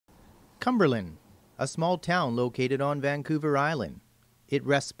Cumberland, a small town located on Vancouver Island. It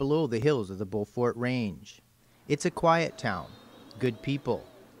rests below the hills of the Beaufort Range. It's a quiet town, good people,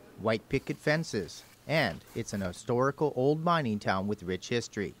 white picket fences, and it's an historical old mining town with rich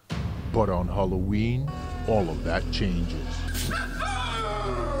history. But on Halloween, all of that changes.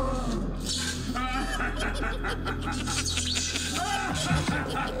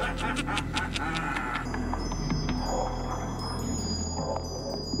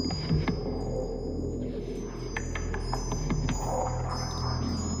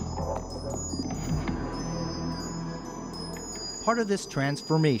 Part of this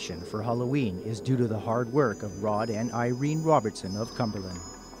transformation for Halloween is due to the hard work of Rod and Irene Robertson of Cumberland.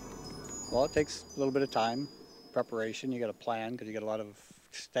 Well, it takes a little bit of time, preparation. You got to plan because you got a lot of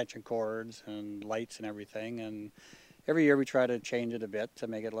extension cords and lights and everything. And every year we try to change it a bit to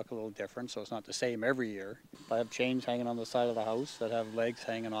make it look a little different, so it's not the same every year. I have chains hanging on the side of the house that have legs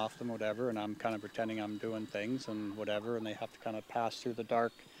hanging off them, whatever, and I'm kind of pretending I'm doing things and whatever, and they have to kind of pass through the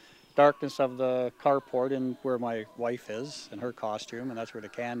darkness of the carport and where my wife is in her costume, and that's where the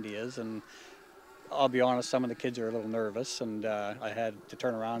candy is. And I'll be honest, some of the kids are a little nervous, and I had to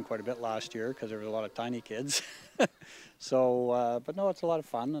turn around quite a bit last year because there was a lot of tiny kids. So, but no, it's a lot of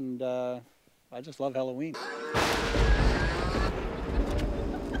fun, and I just love Halloween.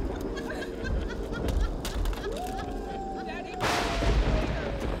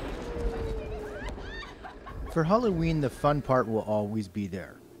 For Halloween, the fun part will always be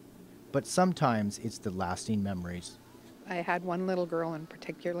there. But sometimes it's the lasting memories. I had one little girl in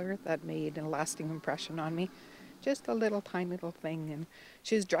particular that made a lasting impression on me. Just a little tiny little thing, and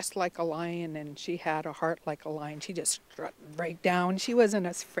she was dressed like a lion, and she had a heart like a lion. She just strut right down. She wasn't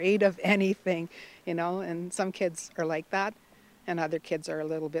afraid of anything, you know, and some kids are like that, and other kids are a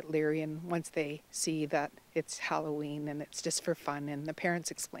little bit leery, and once they see that it's Halloween and it's just for fun, and the parents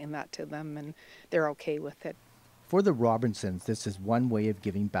explain that to them, and they're okay with it. For the Robertsons, this is one way of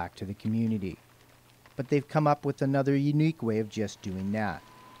giving back to the community. But they've come up with another unique way of just doing that.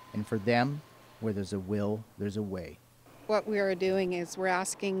 And for them, where there's a will, there's a way. What we are doing is we're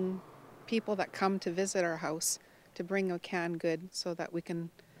asking people that come to visit our house to bring a canned good so that we can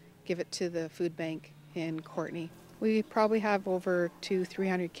give it to the food bank in Courtenay. We probably have over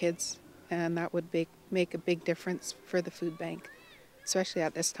 200-300 kids, and that would make a big difference for the food bank, especially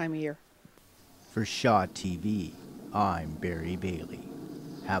at this time of year. For Shaw TV, I'm Barry Bailey.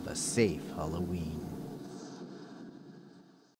 Have a safe Halloween.